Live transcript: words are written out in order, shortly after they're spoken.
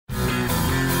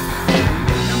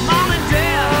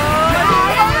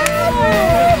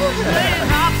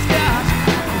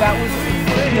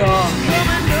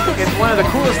the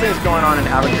coolest things going on in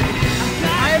Albuquerque.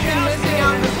 I have been missing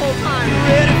out this whole time.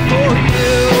 Ready for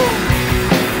you.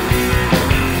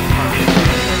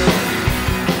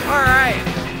 All right.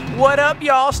 What up,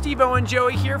 y'all? Steve-O and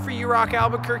Joey here for uROCK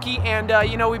Albuquerque, and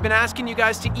you know, we've been asking you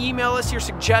guys to email us your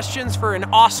suggestions for an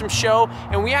awesome show,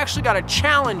 and we actually got a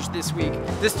challenge this week.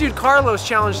 This dude Carlos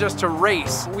challenged us to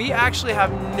race. We actually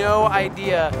have no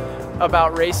idea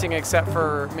about racing except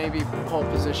for maybe pole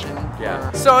position. Yeah.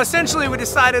 So essentially we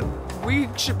decided we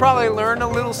should probably learn a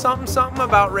little something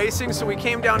about racing, so we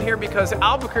came down here because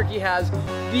Albuquerque has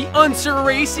the Unser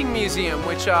Museum,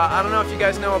 which I don't know if you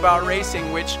guys know about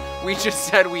racing, which we just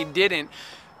said we didn't.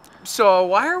 So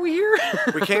why are we here?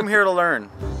 We came here to learn.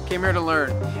 Came here to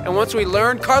learn. And once we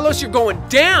learned, Carlos, you're going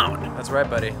down! That's right,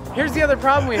 buddy. Here's the other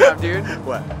problem we have, dude.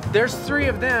 What? There's 3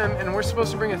 of them, and we're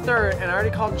supposed to bring a 3rd, and I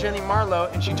already called Jenny Marlowe,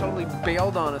 and she totally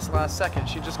bailed on us last second.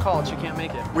 She just called, she can't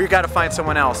make it. We got to find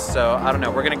someone else, so I don't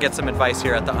know. We're going to get some advice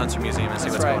here at the Unser Museum and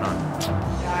see what's right. going on.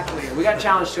 Exactly. We got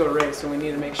challenged to a race, so we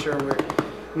need to make sure we're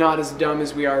not as dumb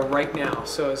as we are right now.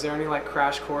 So is there any like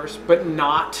crash course, but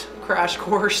not crash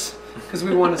course? Because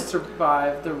we want to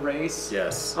survive the race.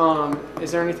 Yes.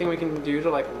 Is there anything we can do to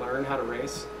like learn how to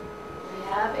race?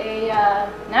 We have a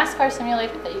NASCAR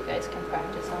simulator that you guys can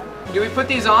practice on. Do we put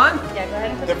these on? Yeah, go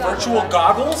ahead and put The virtual on.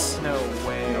 goggles? No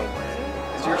way.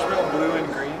 Is yours real blue and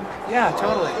green? Yeah,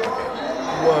 totally.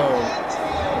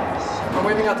 Whoa. I'm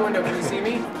waving out the window. Can you see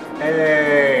me?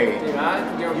 Hey!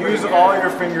 Yeah. Use all your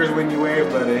fingers when you wave,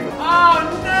 buddy.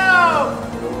 Oh no!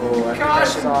 Oh, I think I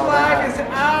Caution saw flag that. is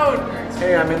out.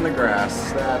 Hey, I'm in the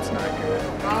grass. That's not good.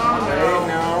 Oh Hey,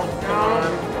 no.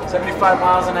 Come on. 75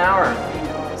 miles an hour.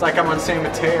 It's like I'm on San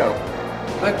Mateo.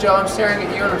 Look, Joe, I'm staring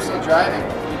at you and I'm still driving.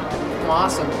 I'm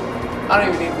awesome. I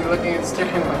don't even need to be looking at the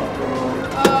steering wheel.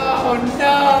 Oh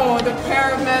no! The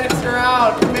paramedics are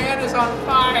out. The man is on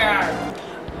fire.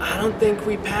 I don't think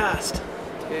we passed.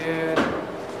 Dude,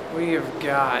 we have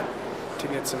got to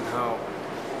get some help.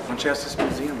 Why don't you ask this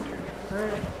museum, dude?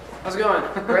 Alright. How's it going?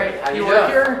 Great, how you work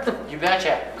doing? here? You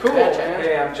betcha. Cool, You betcha. man.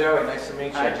 Hey, I'm Joey. Nice to meet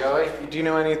you. Hi, Joey. Do you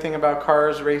know anything about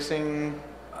cars, racing,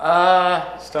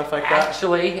 stuff like that?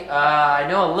 Actually, I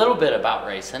know a little bit about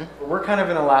racing. We're kind of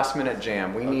in a last-minute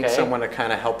jam. We need Okay. someone to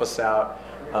kind of help us out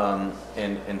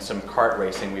in some kart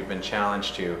racing we've been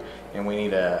challenged to, and we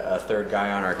need a 3rd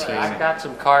guy on our team. I've got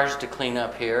some cars to clean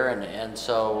up here, and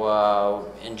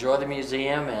so enjoy the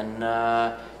museum, and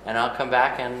I'll come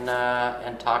back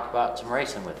and talk about some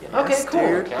racing with you. Okay, Yes, cool.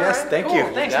 dude. Okay. Yes, Alright, thank cool. you.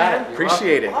 Thanks, got man. it. You're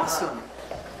Appreciate it. Awesome.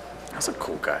 That's a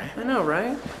cool guy. I know,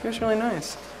 right? He was really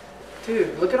nice.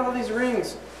 Dude, look at all these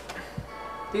rings.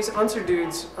 These Unser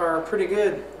dudes are pretty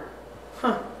good.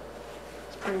 Huh.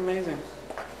 It's pretty amazing.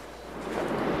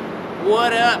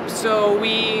 What up? So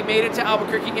we made it to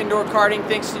Albuquerque indoor karting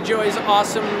thanks to Joey's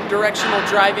awesome directional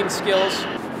driving skills.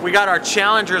 We got our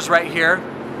challengers right here.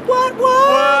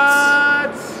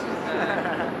 What?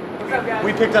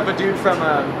 We picked up a dude from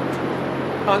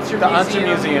Unser the Unser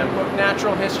Museum. of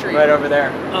Natural History. right over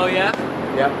there. Oh yeah?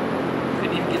 Yep.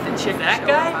 Didn't even get the chick. That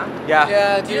guy? Yeah.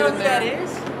 Yeah, dude. Do you know in who there. that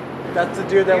is? That's the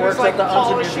dude that He was works like at the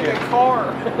Unser polishing Museum. a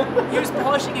car. He was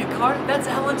polishing a car. That's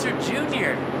Al Unser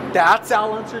Jr. That's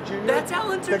Al Unser Jr.? That's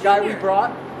Al Unser The guy Jr. we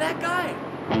brought? That guy.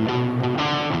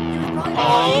 He was probably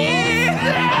Oh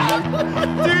yeah!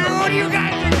 Dude, you guys